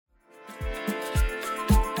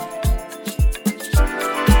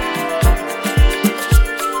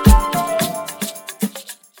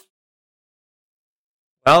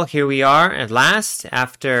Well, here we are at last.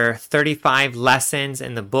 After 35 lessons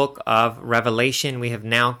in the book of Revelation, we have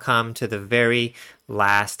now come to the very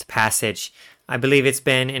last passage. I believe it's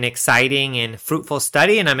been an exciting and fruitful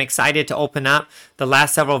study, and I'm excited to open up the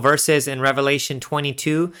last several verses in Revelation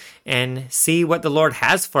 22 and see what the Lord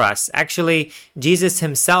has for us. Actually, Jesus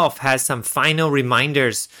himself has some final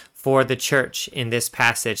reminders for the church in this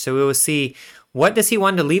passage. So we will see, what does he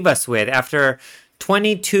want to leave us with after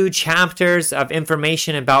 22 chapters of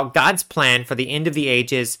information about God's plan for the end of the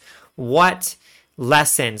ages? What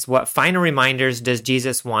lessons, what final reminders does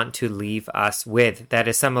Jesus want to leave us with? That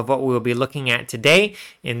is some of what we will be looking at today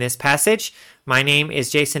in this passage. My name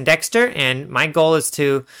is Jason Dexter, and my goal is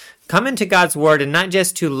to come into God's Word and not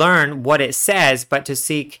just to learn what it says, but to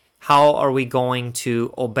seek how are we going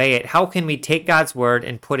to obey it? How can we take God's Word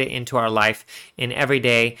and put it into our life in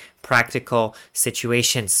everyday practical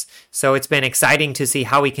situations? So it's been exciting to see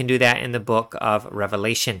how we can do that in the book of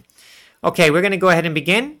Revelation. Okay, we're going to go ahead and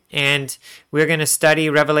begin, and we're going to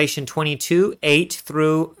study Revelation 22, 8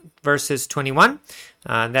 through verses 21.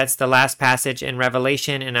 That's the last passage in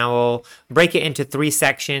Revelation, and I will break it into 3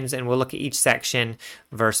 sections, and we'll look at each section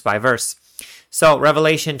verse by verse. So,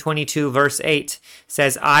 Revelation 22, verse 8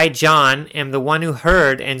 says, I, John, am the one who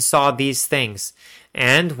heard and saw these things.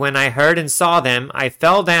 And when I heard and saw them, I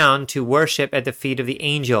fell down to worship at the feet of the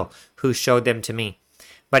angel who showed them to me.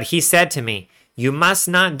 But he said to me, you must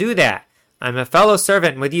not do that. I'm a fellow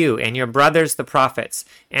servant with you and your brothers the prophets,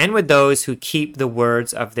 and with those who keep the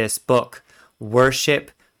words of this book.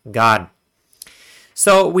 Worship God.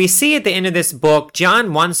 So we see at the end of this book,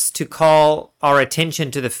 John wants to call our attention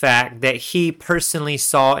to the fact that he personally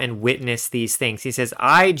saw and witnessed these things. He says,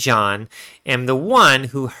 I, John, am the one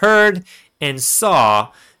who heard and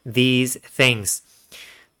saw these things.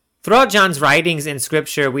 Throughout John's writings in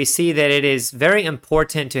Scripture, we see that it is very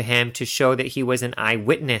important to him to show that he was an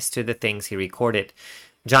eyewitness to the things he recorded.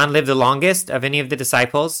 John lived the longest of any of the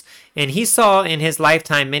disciples, and he saw in his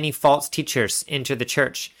lifetime many false teachers enter the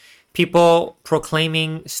church, people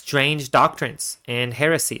proclaiming strange doctrines and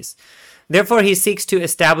heresies. Therefore, he seeks to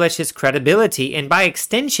establish his credibility and, by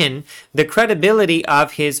extension, the credibility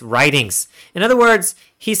of his writings. In other words,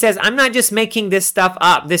 he says, I'm not just making this stuff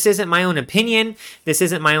up. This isn't my own opinion. This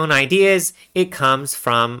isn't my own ideas. It comes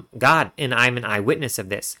from God, and I'm an eyewitness of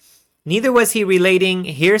this. Neither was he relating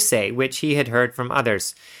hearsay, which he had heard from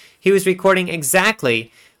others. He was recording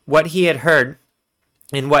exactly what he had heard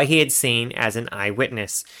and what he had seen as an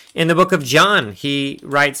eyewitness. In the book of John, he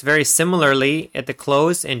writes very similarly at the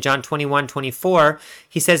close in John 21:24.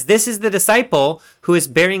 He says, this is the disciple who is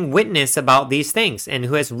bearing witness about these things and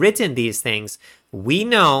who has written these things. We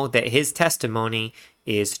know that his testimony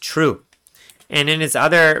is true. And in his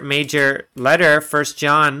other major letter, 1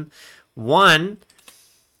 John 1,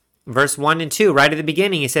 verse 1 and 2, right at the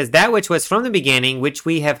beginning, he says, that which was from the beginning, which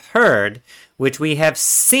we have heard, which we have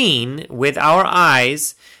seen with our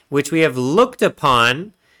eyes, which we have looked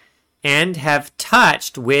upon, and have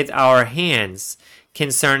touched with our hands,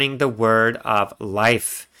 concerning the word of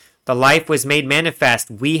life. The life was made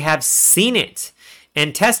manifest. We have seen it,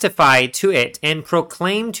 and testify to it, and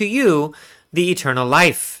proclaim to you the eternal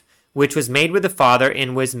life, which was made with the Father,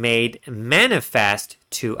 and was made manifest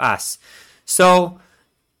to us. So,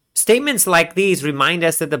 statements like these remind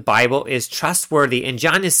us that the Bible is trustworthy, and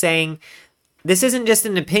John is saying, this isn't just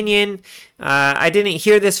an opinion. I didn't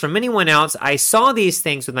hear this from anyone else. I saw these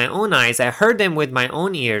things with my own eyes. I heard them with my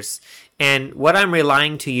own ears. And what I'm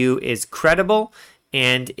relying to you is credible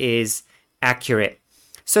and is accurate.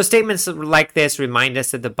 So statements like this remind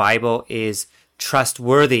us that the Bible is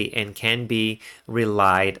trustworthy and can be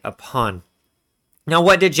relied upon. Now,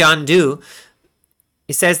 what did John do?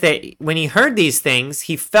 He says that when he heard these things,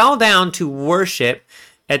 he fell down to worship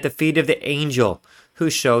at the feet of the angel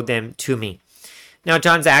who showed them to me. Now,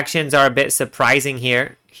 John's actions are a bit surprising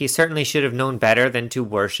here. He certainly should have known better than to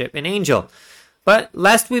worship an angel. But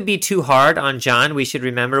lest we be too hard on John, we should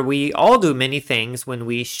remember we all do many things when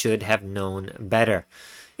we should have known better.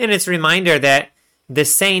 And it's a reminder that the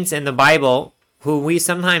saints in the Bible, who we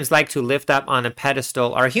sometimes like to lift up on a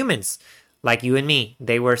pedestal, are humans, like you and me.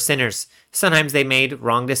 They were sinners. Sometimes they made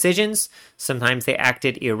wrong decisions. Sometimes they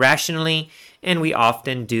acted irrationally, and we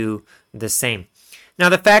often do the same. Now,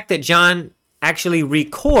 the fact that John actually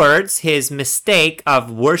records his mistake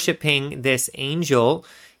of worshiping this angel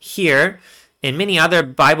here, and many other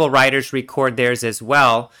Bible writers record theirs as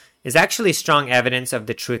well, is actually strong evidence of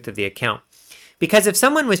the truth of the account. Because if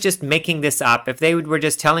someone was just making this up, if they were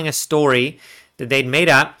just telling a story that they'd made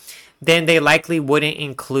up, then they likely wouldn't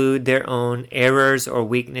include their own errors or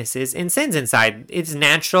weaknesses and sins inside. It's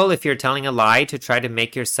natural if you're telling a lie to try to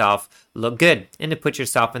make yourself look good and to put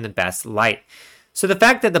yourself in the best light. So the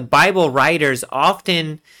fact that the Bible writers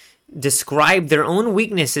often describe their own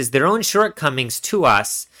weaknesses, their own shortcomings to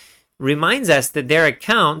us, reminds us that their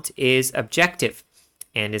account is objective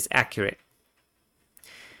and is accurate.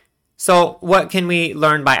 So what can we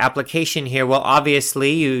learn by application here? Well,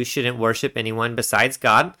 obviously, you shouldn't worship anyone besides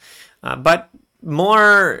God. But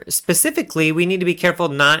more specifically, we need to be careful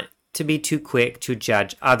not to be too quick to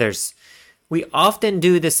judge others. We often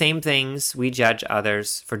do the same things we judge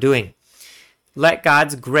others for doing. Let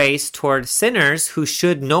God's grace toward sinners who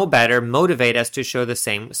should know better motivate us to show the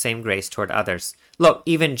same grace toward others. Look,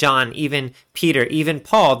 even John, even Peter, even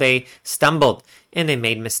Paul, they stumbled and they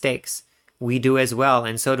made mistakes. We do as well,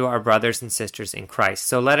 and so do our brothers and sisters in Christ.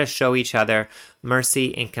 So let us show each other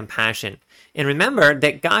mercy and compassion. And remember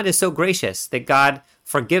that God is so gracious that God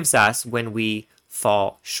forgives us when we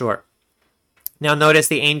fall short. Now notice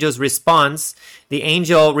the angel's response. The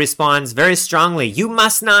angel responds very strongly. You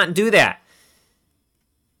must not do that.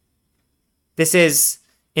 This is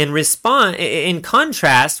in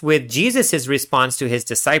contrast with Jesus' response to his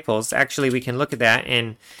disciples. Actually, we can look at that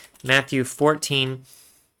in Matthew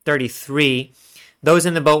 14:33. Those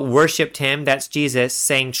in the boat worshipped him, that's Jesus,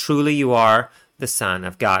 saying, truly you are the Son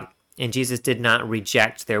of God. And Jesus did not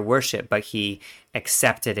reject their worship, but he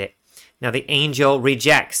accepted it. Now the angel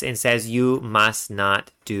rejects and says, you must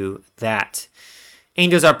not do that.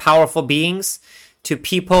 Angels are powerful beings. To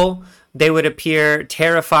people, they would appear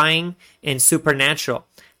terrifying and supernatural.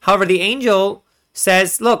 However, the angel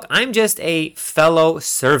says, look, I'm just a fellow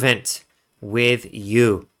servant with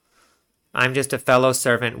you. I'm just a fellow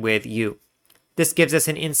servant with you. This gives us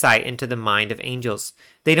an insight into the mind of angels.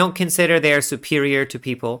 They don't consider they are superior to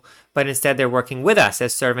people, but instead they're working with us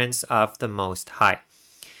as servants of the Most High.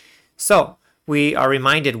 So, we are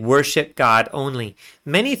reminded, worship God only.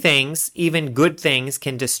 Many things, even good things,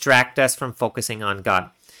 can distract us from focusing on God.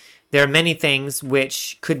 There are many things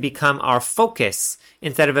which could become our focus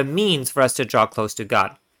instead of a means for us to draw close to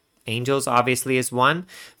God. Angels obviously is one,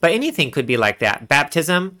 but anything could be like that.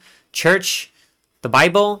 Baptism, church, the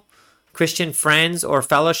Bible, Christian friends or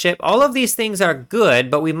fellowship, all of these things are good,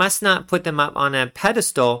 but we must not put them up on a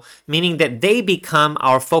pedestal, meaning that they become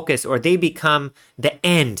our focus or they become the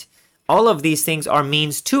end. All of these things are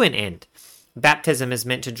means to an end. Baptism is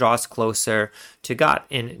meant to draw us closer to God.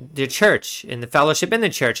 In the church, in the fellowship in the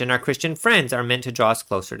church, and our Christian friends are meant to draw us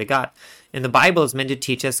closer to God. And the Bible is meant to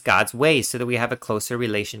teach us God's ways so that we have a closer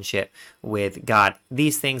relationship with God.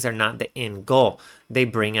 These things are not the end goal. They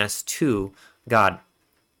bring us to God.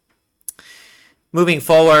 Moving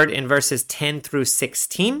forward in verses 10 through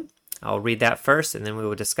 16, I'll read that first and then we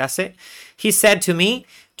will discuss it. He said to me,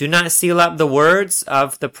 do not seal up the words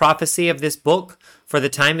of the prophecy of this book, for the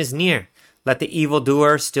time is near. Let the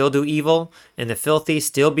evildoer still do evil, and the filthy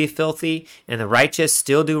still be filthy, and the righteous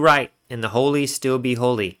still do right, and the holy still be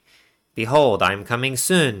holy. Behold, I am coming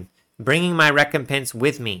soon, bringing my recompense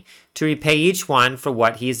with me, to repay each one for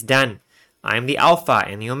what he has done. I am the Alpha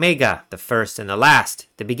and the Omega, the first and the last,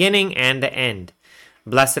 the beginning and the end.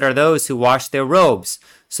 Blessed are those who wash their robes,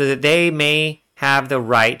 so that they may have the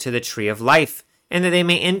right to the tree of life, and that they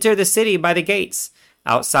may enter the city by the gates.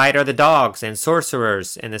 Outside are the dogs and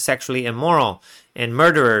sorcerers and the sexually immoral and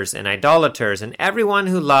murderers and idolaters and everyone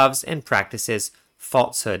who loves and practices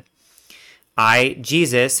falsehood. I,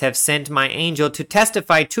 Jesus, have sent my angel to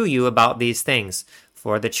testify to you about these things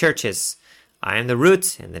for the churches. I am the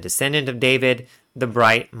root and the descendant of David, the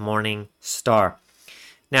bright morning star.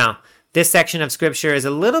 Now, this section of scripture is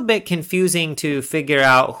a little bit confusing to figure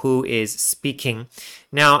out who is speaking.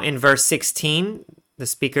 Now, in verse 16, the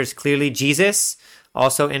speaker is clearly Jesus.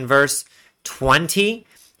 Also in verse 20,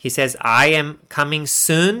 he says, I am coming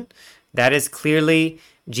soon. That is clearly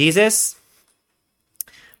Jesus.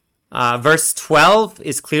 Verse 12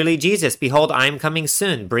 is clearly Jesus. Behold, I am coming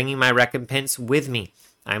soon, bringing my recompense with me.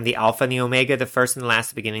 I am the Alpha and the Omega, the first and the last,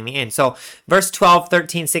 the beginning and the end. So verse 12,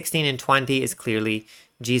 13, 16, and 20 is clearly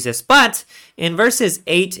Jesus. But in verses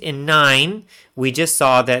 8 and 9, we just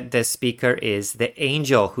saw that the speaker is the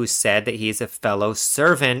angel who said that he is a fellow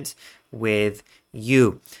servant with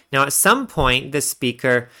you. Now, at some point, the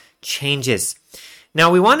speaker changes.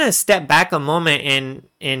 Now, we want to step back a moment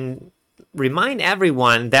and remind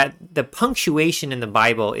everyone that the punctuation in the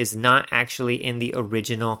Bible is not actually in the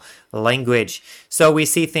original language. So we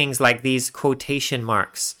see things like these quotation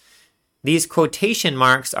marks. These quotation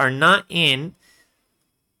marks are not in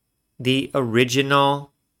the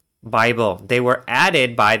original Bible. They were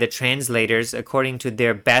added by the translators according to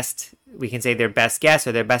their best we can say their best guess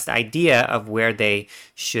or their best idea of where they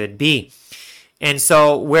should be. And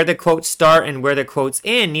so where the quotes start and where the quotes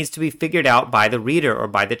end needs to be figured out by the reader or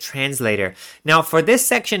by the translator. Now, for this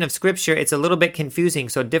section of scripture, it's a little bit confusing.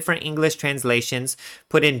 So different English translations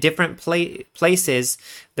put in different places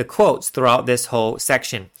the quotes throughout this whole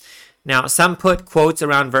section. Now, some put quotes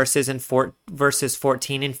around verses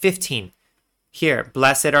 14 and 15. Here,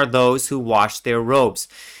 blessed are those who wash their robes.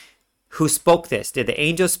 Who spoke this? Did the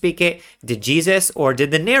angel speak it? Did Jesus or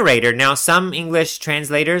did the narrator? Now, some English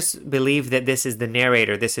translators believe that this is the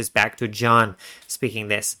narrator. This is back to John speaking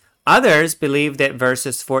this. Others believe that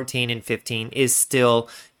verses 14 and 15 is still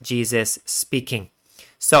Jesus speaking.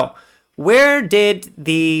 So, where did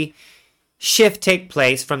the shift take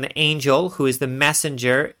place from the angel, who is the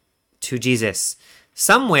messenger, to Jesus?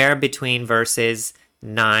 Somewhere between verses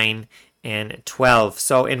 9 and 12.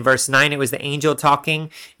 So in verse 9, it was the angel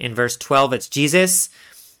talking. In verse 12, it's Jesus.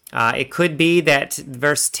 It could be that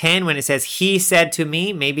verse 10, when it says, he said to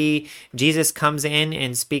me, maybe Jesus comes in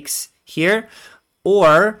and speaks here,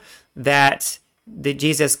 or that the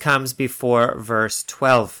Jesus comes before verse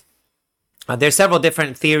 12. There's several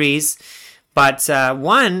different theories, but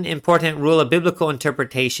one important rule of biblical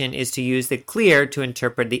interpretation is to use the clear to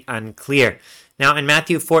interpret the unclear. Now, in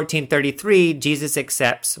Matthew 14:33, Jesus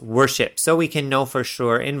accepts worship, so we can know for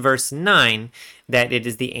sure in verse 9 that it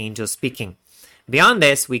is the angel speaking. Beyond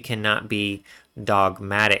this, we cannot be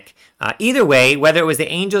dogmatic. Either way, whether it was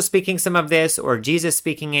the angel speaking some of this or Jesus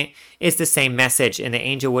speaking it, it's the same message, and the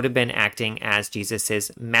angel would have been acting as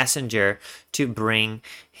Jesus's messenger to bring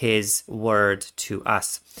his word to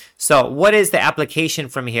us. So, what is the application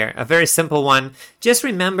from here? A very simple one. Just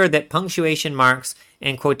remember that punctuation marks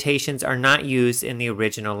and quotations are not used in the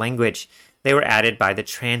original language. They were added by the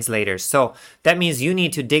translators. So that means you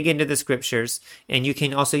need to dig into the scriptures, and you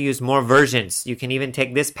can also use more versions. You can even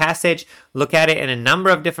take this passage, look at it in a number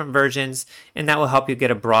of different versions, and that will help you get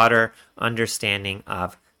a broader understanding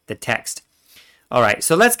of the text. All right,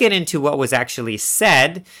 so let's get into what was actually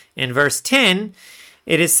said. In verse 10,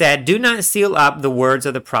 it is said, "Do not seal up the words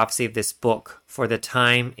of the prophecy of this book, for the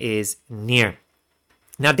time is near."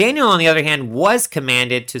 Now, Daniel, on the other hand, was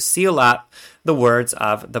commanded to seal up the words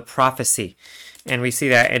of the prophecy. And we see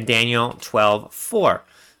that in Daniel 12:4.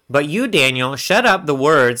 "But you, Daniel, shut up the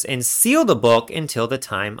words and seal the book until the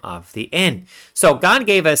time of the end." So God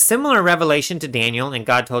gave a similar revelation to Daniel, and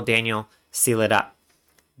God told Daniel, seal it up.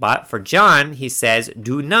 But for John, he says,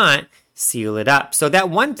 do not seal it up. So that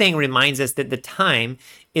one thing reminds us that the time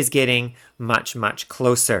is getting much, much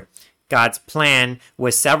closer. God's plan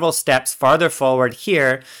was several steps farther forward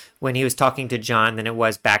here when he was talking to John than it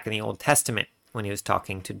was back in the Old Testament when he was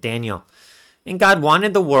talking to Daniel. And God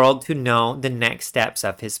wanted the world to know the next steps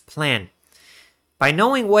of his plan. By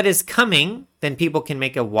knowing what is coming, then people can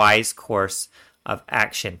make a wise course of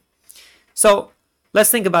action. So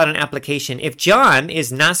let's think about an application. If John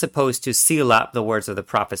is not supposed to seal up the words of the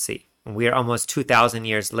prophecy, and we are almost 2,000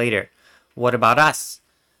 years later, what about us?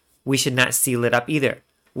 We should not seal it up either.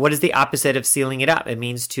 What is the opposite of sealing it up? It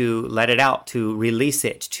means to let it out, to release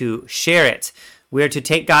it, to share it. We are to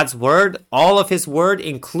take God's word, all of his word,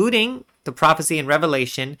 including the prophecy and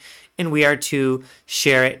revelation, and we are to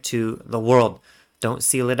share it to the world. Don't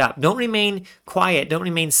seal it up. Don't remain quiet. Don't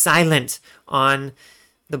remain silent on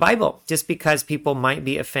the Bible just because people might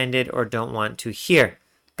be offended or don't want to hear.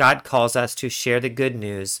 God calls us to share the good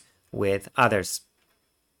news with others.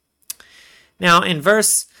 Now, in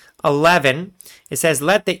verse 11, it says,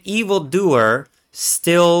 "Let the evildoer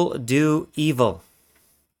still do evil."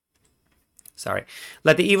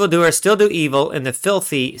 Let the evildoer still do evil, and the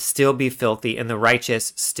filthy still be filthy, and the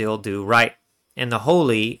righteous still do right, and the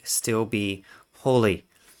holy still be holy.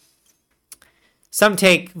 Some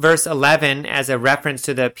take verse 11 as a reference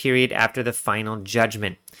to the period after the final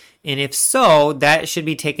judgment. And if so, that should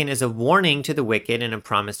be taken as a warning to the wicked and a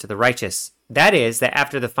promise to the righteous. That is, that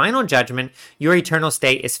after the final judgment, your eternal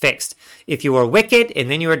state is fixed. If you are wicked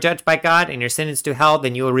and then you are judged by God and you're sentenced to hell,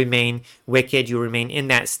 then you will remain wicked. You will remain in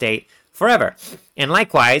that state forever. And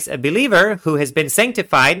likewise, a believer who has been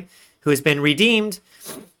sanctified, who has been redeemed,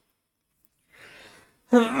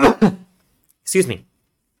 excuse me,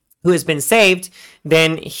 who has been saved,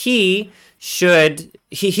 then he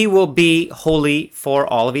will be holy for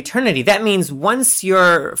all of eternity. That means once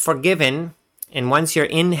you're forgiven and once you're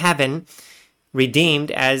in heaven,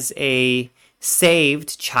 redeemed as a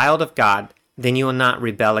saved child of God, then you will not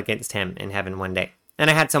rebel against him in heaven one day. And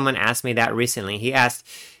I had someone ask me that recently. He asked,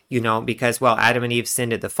 because, Adam and Eve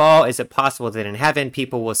sinned at the fall, is it possible that in heaven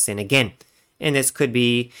people will sin again? And this could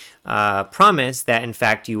be a promise that, in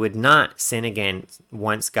fact, you would not sin again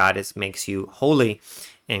once God makes you holy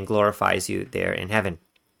and glorifies you there in heaven.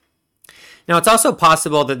 Now, it's also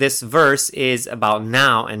possible that this verse is about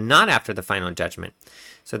now and not after the final judgment.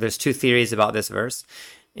 So there's two theories about this verse.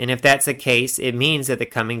 And if that's the case, it means that the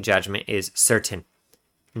coming judgment is certain.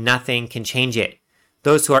 Nothing can change it.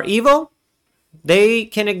 Those who are evil, they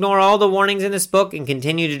can ignore all the warnings in this book and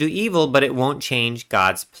continue to do evil, but it won't change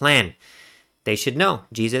God's plan. They should know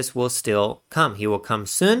Jesus will still come. He will come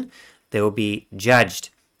soon. They will be judged,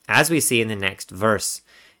 as we see in the next verse.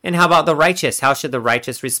 And how about the righteous? How should the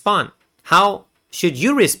righteous respond? How should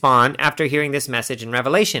you respond after hearing this message in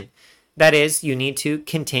Revelation? That is, you need to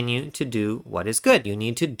continue to do what is good. You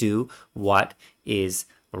need to do what is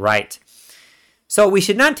right. So we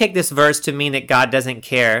should not take this verse to mean that God doesn't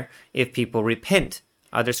care if people repent.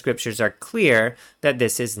 Other scriptures are clear that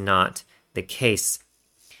this is not the case.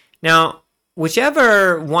 Now,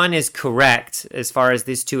 whichever one is correct as far as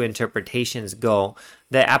these two interpretations go,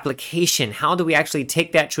 the application, how do we actually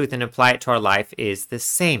take that truth and apply it to our life, is the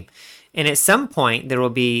same. And at some point, there will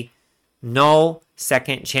be no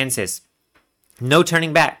second chances, no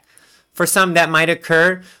turning back. For some, that might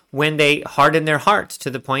occur when they harden their heart to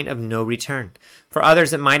the point of no return. For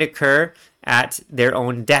others, it might occur at their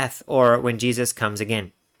own death or when Jesus comes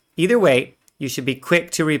again. Either way, you should be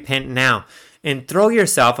quick to repent now and throw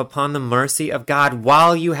yourself upon the mercy of God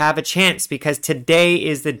while you have a chance, because today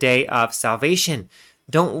is the day of salvation.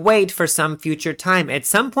 Don't wait for some future time. At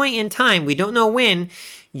some point in time, we don't know when,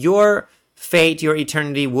 your fate, your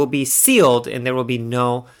eternity will be sealed and there will be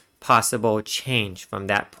no possible change from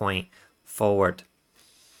that point forward.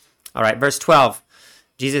 All right, verse 12.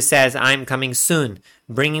 Jesus says, I'm coming soon,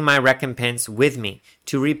 bringing my recompense with me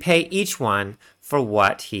to repay each one for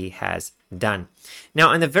what he has done.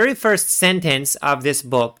 Now, in the very first sentence of this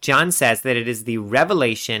book, John says that it is the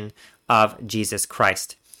revelation of Jesus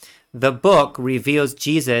Christ. The book reveals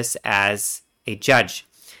Jesus as a judge.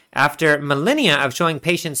 After millennia of showing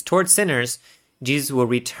patience towards sinners, Jesus will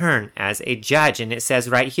return as a judge. And it says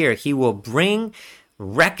right here, he will bring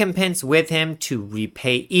recompense with him to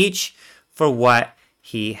repay each for what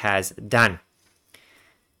he has done.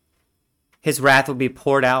 His wrath will be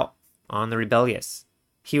poured out on the rebellious.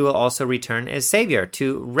 He will also return as Savior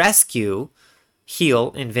to rescue,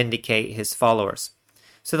 heal, and vindicate his followers.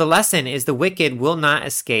 So the lesson is the wicked will not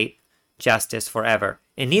escape justice forever,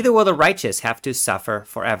 and neither will the righteous have to suffer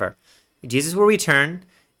forever. Jesus will return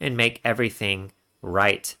and make everything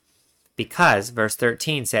right. Because, verse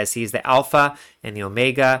 13 says, he is the Alpha and the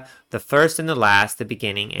Omega, the first and the last, the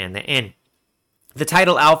beginning and the end. The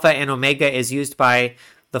title Alpha and Omega is used by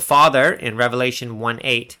the Father in Revelation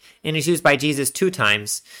 1:8, and is used by Jesus two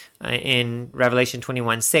times in Revelation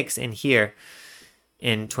 21:6 and here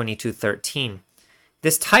in 22:13.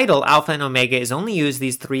 This title, Alpha and Omega, is only used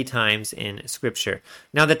these three times in Scripture.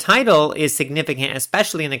 Now, the title is significant,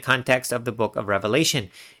 especially in the context of the book of Revelation.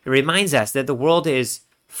 It reminds us that the world is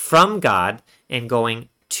from God and going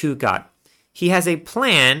to God. He has a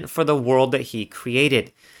plan for the world that he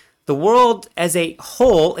created. The world as a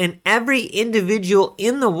whole and every individual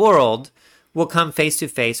in the world will come face to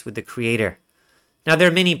face with the Creator. Now, there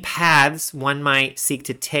are many paths one might seek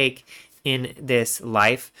to take in this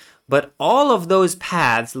life, but all of those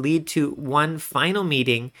paths lead to one final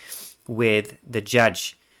meeting with the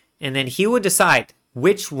judge. And then he will decide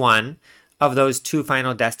which one of those two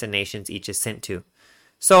final destinations each is sent to.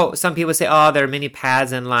 So some people say, oh, there are many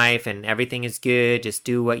paths in life and everything is good. Just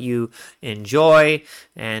do what you enjoy.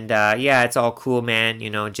 And yeah, it's all cool, man.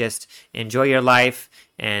 Just enjoy your life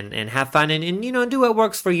and have fun and do what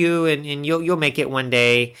works for you and you'll make it one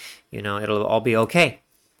day. It'll all be okay.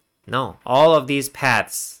 No, all of these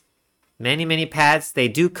paths, many paths, they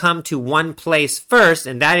do come to one place first,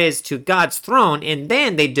 and that is to God's throne, and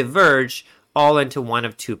then they diverge all into one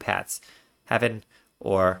of two paths, heaven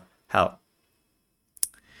or hell.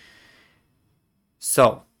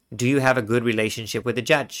 So, do you have a good relationship with the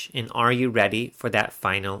judge? And are you ready for that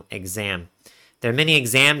final exam? There are many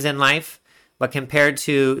exams in life, but compared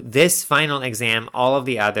to this final exam, all of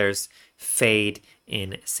the others fade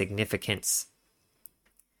in significance.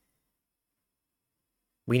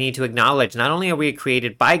 We need to acknowledge not only are we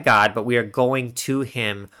created by God, but we are going to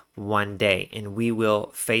him one day, and we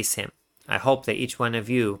will face him. I hope that each one of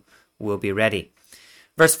you will be ready.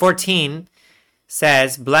 Verse 14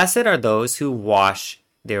 says, blessed are those who wash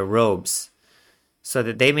their robes, so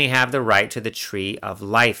that they may have the right to the tree of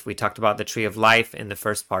life. We talked about the tree of life in the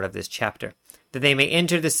first part of this chapter, that they may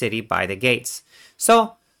enter the city by the gates.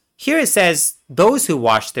 So here it says, those who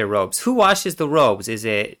wash their robes. Who washes the robes? Is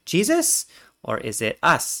it Jesus or is it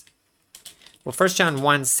us? Well, 1 John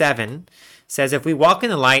 1:7 says, if we walk in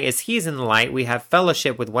the light as he is in the light, we have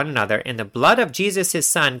fellowship with one another, and the blood of Jesus, his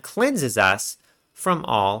son, cleanses us from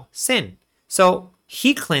all sin. So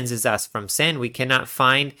he cleanses us from sin. We cannot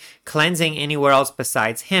find cleansing anywhere else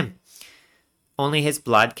besides him. Only his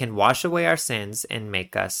blood can wash away our sins and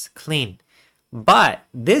make us clean. But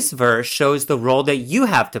this verse shows the role that you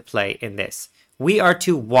have to play in this. We are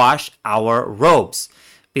to wash our robes.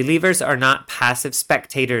 Believers are not passive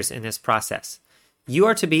spectators in this process. You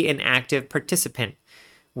are to be an active participant.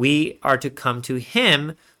 We are to come to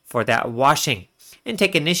him for that washing and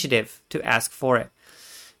take initiative to ask for it.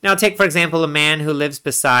 Now take, for example, a man who lives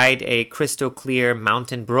beside a crystal clear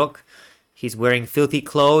mountain brook. He's wearing filthy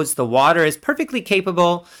clothes. The water is perfectly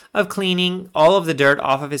capable of cleaning all of the dirt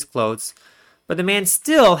off of his clothes. But the man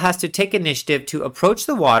still has to take initiative to approach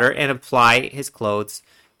the water and apply his clothes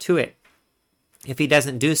to it. If he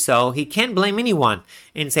doesn't do so, he can't blame anyone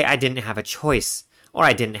and say, I didn't have a choice or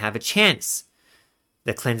I didn't have a chance.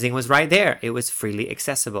 The cleansing was right there. It was freely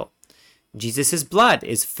accessible. Jesus' blood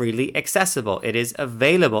is freely accessible. It is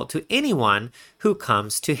available to anyone who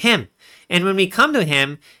comes to him. And when we come to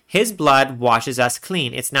him, his blood washes us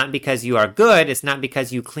clean. It's not because you are good. It's not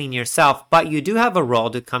because you clean yourself, but you do have a role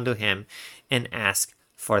to come to him and ask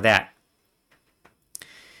for that.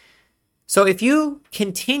 So if you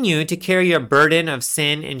continue to carry your burden of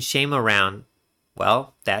sin and shame around,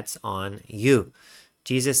 well, that's on you.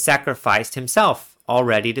 Jesus sacrificed himself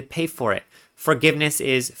already to pay for it. Forgiveness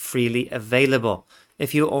is freely available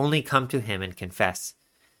if you only come to him and confess.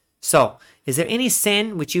 So, is there any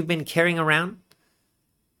sin which you've been carrying around?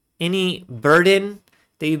 Any burden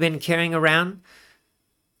that you've been carrying around?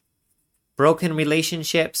 Broken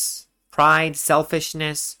relationships, pride,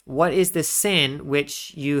 selfishness? What is the sin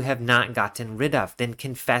which you have not gotten rid of? Then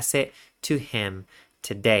confess it to him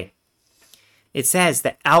today. It says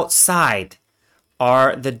that outside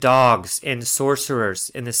are the dogs and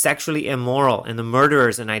sorcerers and the sexually immoral and the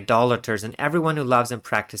murderers and idolaters and everyone who loves and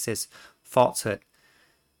practices falsehood.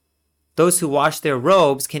 Those who wash their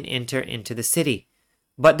robes can enter into the city,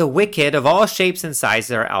 but the wicked of all shapes and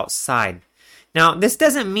sizes are outside. Now, this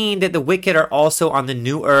doesn't mean that the wicked are also on the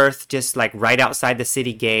new earth, just like right outside the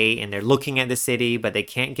city gate, and they're looking at the city, but they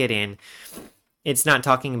can't get in. It's not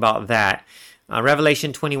talking about that.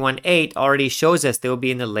 Revelation 21:8 already shows us they will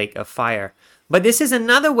be in the lake of fire. But this is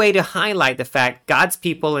another way to highlight the fact God's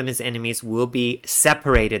people and his enemies will be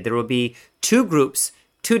separated. There will be two groups,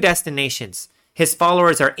 two destinations. His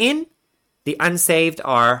followers are in, the unsaved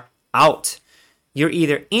are out. You're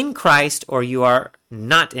either in Christ or you are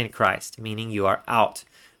not in Christ, meaning you are out.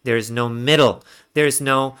 There's no middle. There's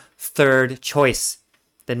no third choice.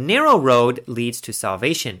 The narrow road leads to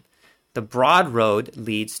salvation. The broad road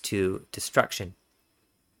leads to destruction.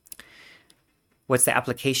 What's the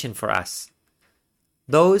application for us?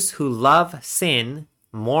 Those who love sin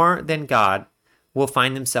more than God will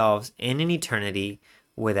find themselves in an eternity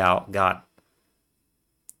without God.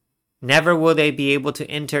 Never will they be able to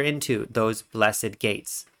enter into those blessed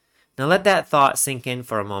gates. Now let that thought sink in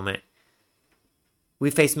for a moment.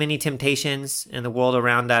 We face many temptations in the world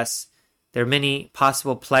around us. There are many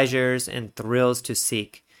possible pleasures and thrills to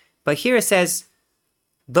seek. But here it says,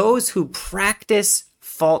 those who practice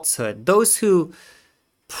falsehood, those who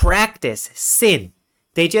practice sin,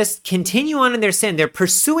 they just continue on in their sin. They're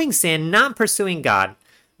pursuing sin, not pursuing God.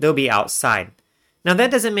 They'll be outside. Now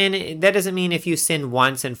that doesn't mean if you sin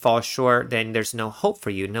once and fall short, then there's no hope for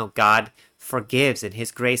you. No, God forgives and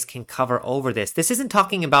his grace can cover over this. This isn't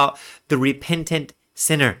talking about the repentant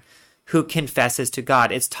sinner who confesses to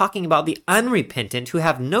God. It's talking about the unrepentant who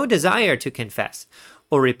have no desire to confess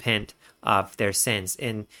or repent of their sins.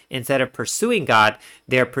 And instead of pursuing God,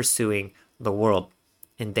 they're pursuing the world.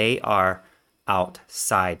 And they are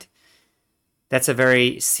outside. That's a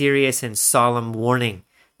very serious and solemn warning.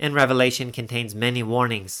 And Revelation contains many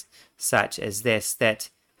warnings such as this, that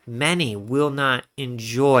many will not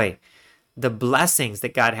enjoy the blessings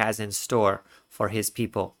that God has in store for his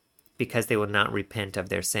people because they will not repent of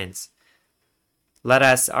their sins. Let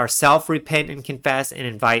us ourselves repent and confess and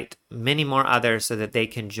invite many more others so that they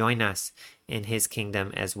can join us in his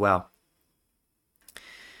kingdom as well.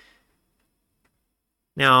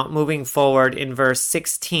 Now, moving forward in verse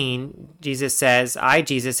 16, Jesus says, I,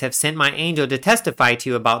 Jesus, have sent my angel to testify to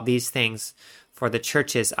you about these things for the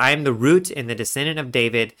churches. I am the root and the descendant of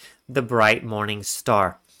David, the bright morning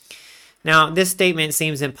star. Now, this statement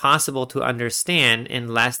seems impossible to understand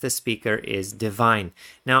unless the speaker is divine.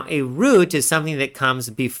 Now, a root is something that comes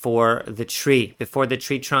before the tree. Before the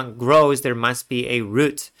tree trunk grows, there must be a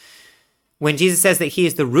root. When Jesus says that he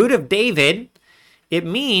is the root of David, it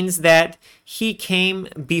means that he came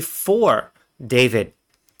before David.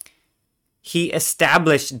 He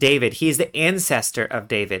established David. He is the ancestor of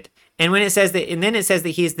David. And when it says that, and then it says that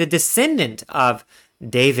he is the descendant of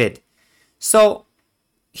David. So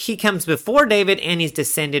he comes before David and he's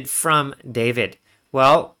descended from David.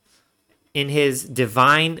 Well, in his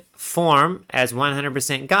divine form as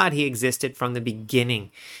 100% God, he existed from the beginning,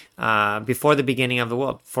 before the beginning of the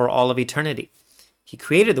world, for all of eternity. He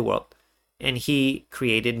created the world and he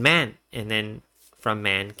created man. And then from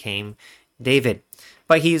man came David.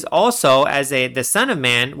 But he's also, as the son of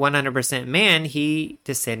man, 100% man, he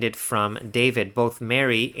descended from David. Both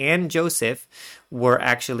Mary and Joseph were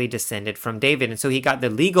actually descended from David. And so he got the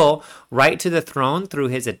legal right to the throne through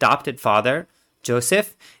his adopted father,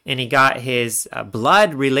 Joseph, and he got his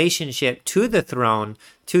blood relationship to the throne,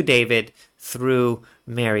 to David, through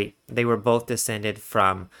Mary. They were both descended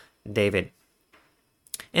from David.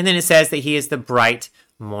 And then it says that he is the bright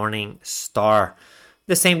morning star.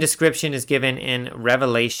 The same description is given in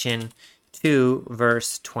Revelation 2,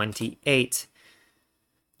 verse 28.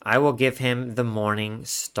 I will give him the morning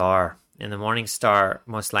star. And the morning star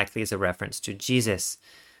most likely is a reference to Jesus.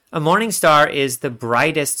 A morning star is the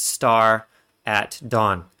brightest star at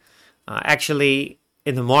dawn. Actually,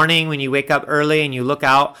 in the morning when you wake up early and you look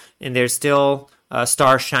out and there's still a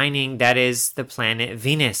star shining, that is the planet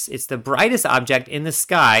Venus. It's the brightest object in the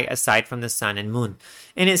sky aside from the sun and moon.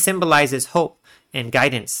 And it symbolizes hope and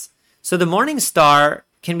guidance. So the morning star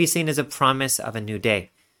can be seen as a promise of a new day,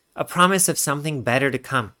 a promise of something better to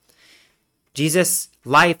come. Jesus'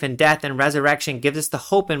 life and death and resurrection gives us the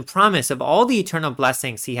hope and promise of all the eternal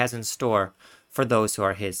blessings he has in store for those who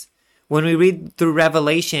are his. When we read through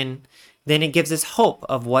Revelation, then it gives us hope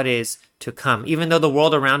of what is to come. Even though the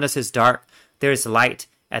world around us is dark, there is light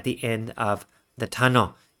at the end of the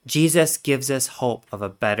tunnel. Jesus gives us hope of a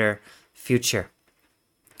better future.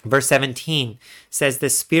 Verse 17 says, the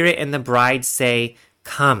Spirit and the bride say,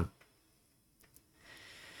 come.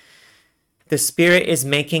 The Spirit is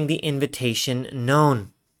making the invitation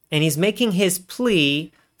known, and he's making his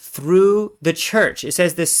plea through the church. It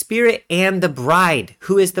says the Spirit and the bride.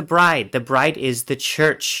 Who is the bride? The bride is the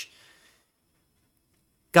church.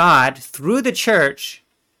 God, through the church,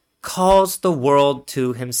 calls the world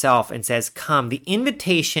to himself and says, come. The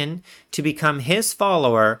invitation to become his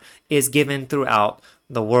follower is given throughout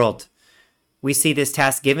the world. We see this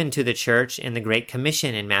task given to the church in the Great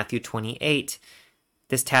Commission in Matthew 28.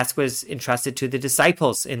 This task was entrusted to the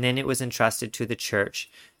disciples, and then it was entrusted to the church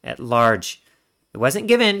at large. It wasn't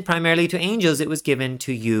given primarily to angels, it was given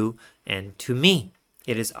to you and to me.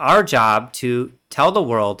 It is our job to tell the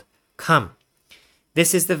world, come.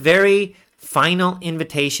 This is the very final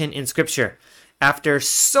invitation in Scripture. After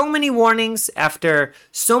so many warnings, after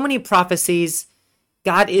so many prophecies,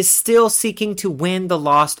 God is still seeking to win the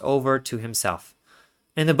lost over to himself.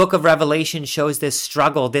 And the book of Revelation shows this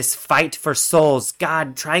struggle, this fight for souls,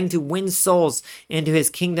 God trying to win souls into his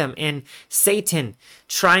kingdom, and Satan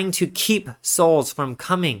trying to keep souls from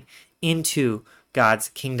coming into God's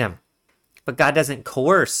kingdom. But God doesn't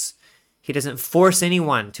coerce. He doesn't force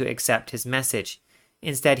anyone to accept his message.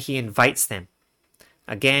 Instead, he invites them.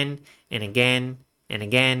 Again and again and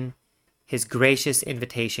again, his gracious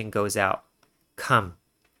invitation goes out. Come.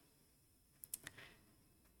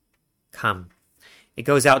 Come. It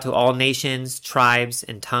goes out to all nations, tribes,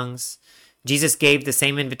 and tongues. Jesus gave the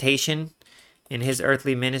same invitation in his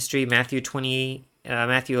earthly ministry. Matthew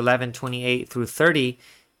 11, 28 through 30,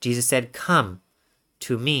 Jesus said, come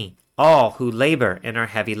to me, all who labor and are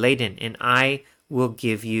heavy laden, and I will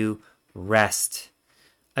give you rest.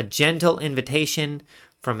 A gentle invitation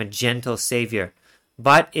from a gentle Savior.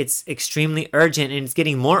 But it's extremely urgent, and it's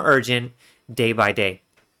getting more urgent day by day.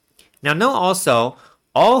 Now, know also,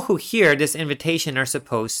 all who hear this invitation are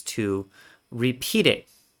supposed to repeat it.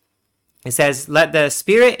 It says, let the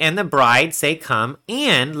Spirit and the bride say come,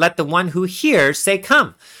 and let the one who hears say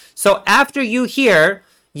come. So after you hear,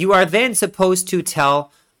 you are then supposed to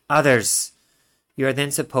tell others. You are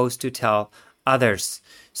then supposed to tell others.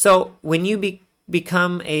 So when you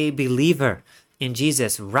become a believer in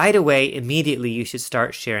Jesus, right away, immediately, you should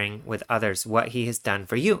start sharing with others what he has done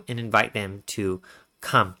for you and invite them to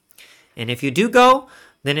come. And if you do go,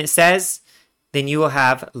 then it says, then you will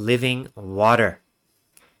have living water.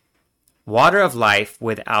 Water of life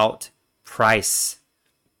without price.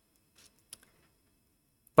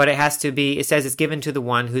 But it has to be, it says it's given to the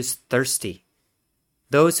one who's thirsty.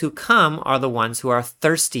 Those who come are the ones who are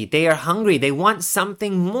thirsty. They are hungry. They want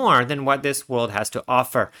something more than what this world has to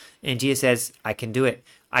offer. And Jesus says, I can do it.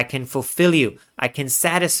 I can fulfill you. I can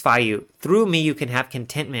satisfy you. Through me, you can have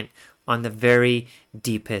contentment on the very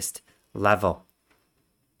deepest level.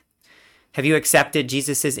 Have you accepted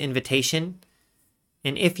Jesus' invitation?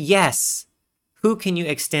 And if yes, Who can you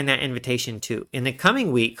extend that invitation to? In the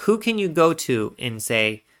coming week, who can you go to and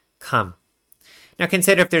say, come? Now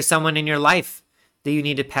consider if there's someone in your life that you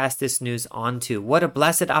need to pass this news on to. What a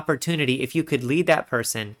blessed opportunity if you could lead that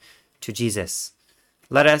person to Jesus.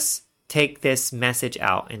 Let us take this message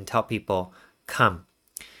out and tell people, come.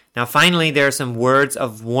 Now finally, there are some words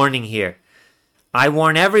of warning here. I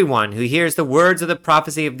warn everyone who hears the words of the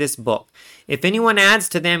prophecy of this book. If anyone adds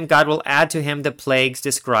to them, God will add to him the plagues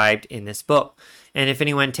described in this book. And if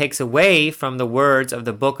anyone takes away from the words of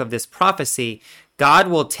the book of this prophecy, God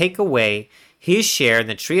will take away his share in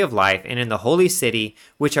the tree of life and in the holy city,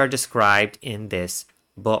 which are described in this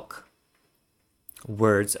book.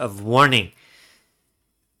 Words of warning.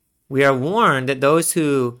 We are warned that those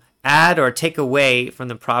who add or take away from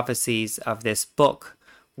the prophecies of this book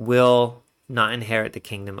will not inherit the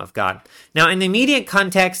kingdom of God. Now, in the immediate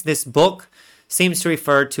context, this book seems to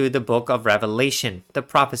refer to the book of Revelation, the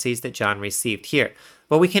prophecies that John received here.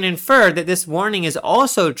 But we can infer that this warning is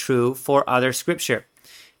also true for other scripture.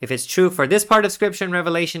 If it's true for this part of scripture in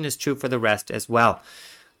Revelation, it's true for the rest as well.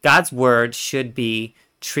 God's word should be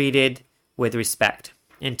treated with respect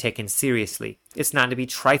and taken seriously. It's not to be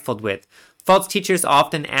trifled with. False teachers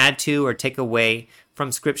often add to or take away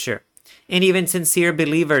from scripture. And even sincere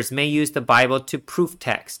believers may use the Bible to proof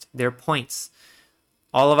text their points.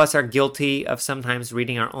 All of us are guilty of sometimes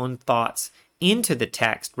reading our own thoughts into the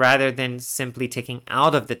text rather than simply taking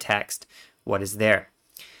out of the text what is there.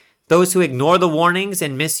 Those who ignore the warnings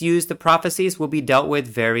and misuse the prophecies will be dealt with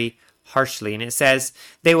very harshly. And it says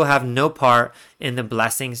they will have no part in the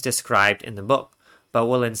blessings described in the book, but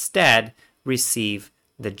will instead receive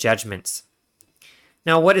the judgments.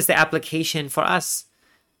 Now, what is the application for us?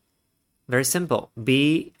 Very simple.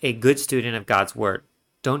 Be a good student of God's word.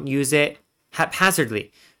 Don't use it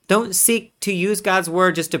haphazardly. Don't seek to use God's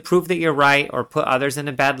word just to prove that you're right or put others in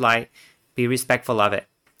a bad light. Be respectful of it.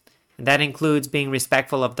 And that includes being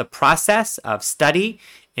respectful of the process of study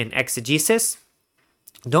and exegesis.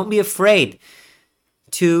 Don't be afraid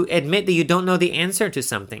to admit that you don't know the answer to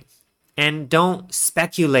something. And don't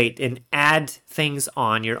speculate and add things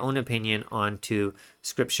on your own opinion onto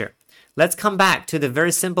Scripture. Let's come back to the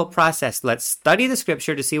very simple process. Let's study the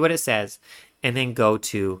Scripture to see what it says and then go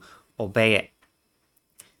to obey it.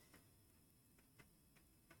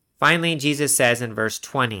 Finally, Jesus says in verse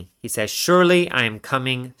 20, he says, "Surely I am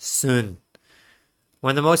coming soon."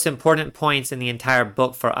 One of the most important points in the entire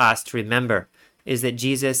book for us to remember is that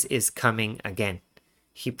Jesus is coming again.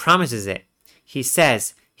 He promises it. He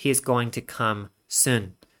says he is going to come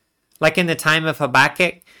soon. Like in the time of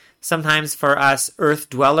Habakkuk, sometimes for us earth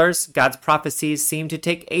dwellers, God's prophecies seem to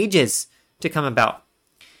take ages to come about.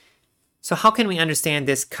 So how can we understand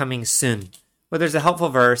this coming soon? Well, there's a helpful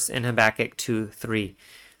verse in Habakkuk 2:3.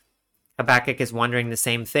 Habakkuk is wondering the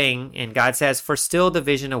same thing, and God says, "For still the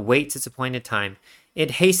vision awaits its appointed time.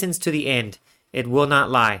 It hastens to the end. It will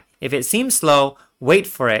not lie. If it seems slow, wait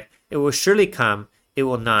for it. It will surely come. It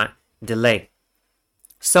will not delay."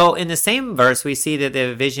 So in the same verse, we see that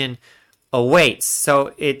the vision awaits.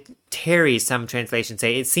 So it tarries, some translations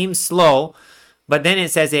say. It seems slow, but then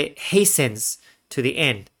it says it hastens to the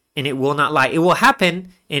end, and it will not lie. It will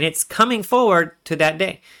happen, and it's coming forward to that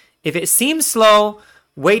day. If it seems slow,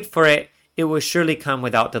 wait for it. It will surely come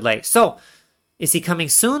without delay. So, is he coming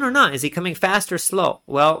soon or not? Is he coming fast or slow?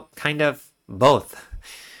 Well, kind of both,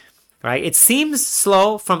 right? It seems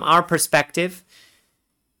slow from our perspective,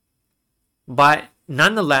 but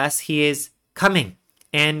nonetheless, he is coming.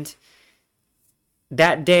 And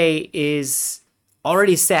that day is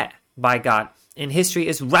already set by God, and history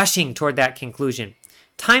is rushing toward that conclusion.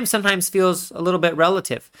 Time sometimes feels a little bit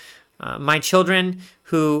relative. My children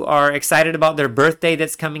who are excited about their birthday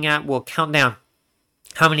that's coming up will count down.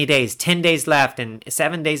 How many days? 10 days left and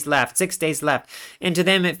 7 days left, 6 days left. And to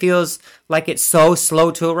them, it feels like it's so slow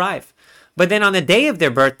to arrive. But then on the day of their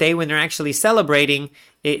birthday, when they're actually celebrating,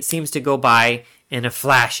 it seems to go by in a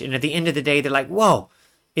flash. And at the end of the day, they're like, whoa,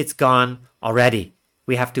 it's gone already.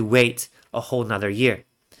 We have to wait a whole nother year.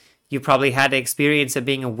 You probably had the experience of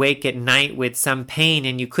being awake at night with some pain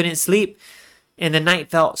and you couldn't sleep. And the night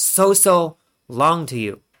felt so long to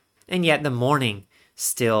you. And yet the morning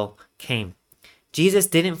still came. Jesus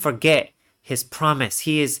didn't forget his promise.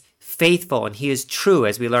 He is faithful and he is true,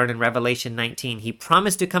 as we learn in Revelation 19. He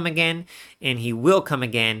promised to come again, and he will come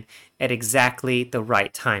again at exactly the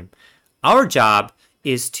right time. Our job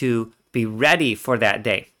is to be ready for that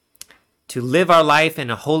day, to live our life in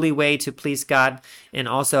a holy way to please God, and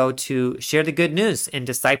also to share the good news and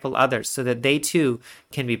disciple others so that they too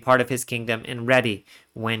can be part of his kingdom and ready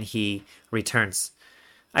when he returns.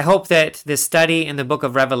 I hope that this study in the book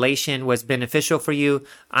of Revelation was beneficial for you.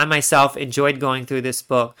 I myself enjoyed going through this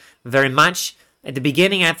book very much. At the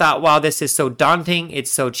beginning, I thought, wow, this is so daunting. It's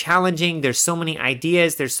so challenging. There's so many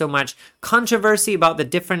ideas. There's so much controversy about the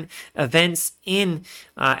different events in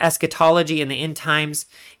eschatology in the end times.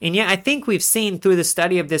 And yet, I think we've seen through the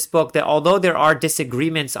study of this book that although there are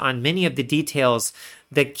disagreements on many of the details,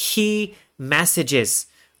 the key messages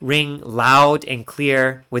ring loud and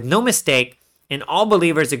clear with no mistake, and all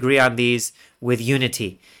believers agree on these with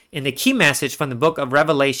unity. And the key message from the book of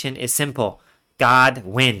Revelation is simple: God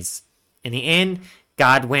wins. In the end,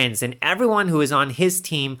 God wins, and everyone who is on his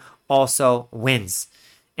team also wins.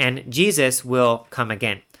 And Jesus will come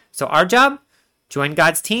again. So our job, join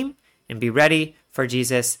God's team and be ready for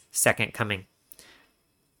Jesus' second coming.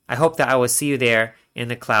 I hope that I will see you there in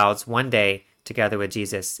the clouds one day together with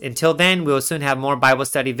Jesus. Until then, we will soon have more Bible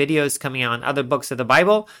study videos coming out on other books of the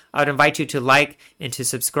Bible. I would invite you to like and to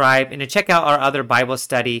subscribe and to check out our other Bible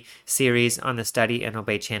study series on the Study and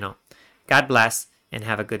Obey channel. God bless and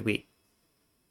have a good week.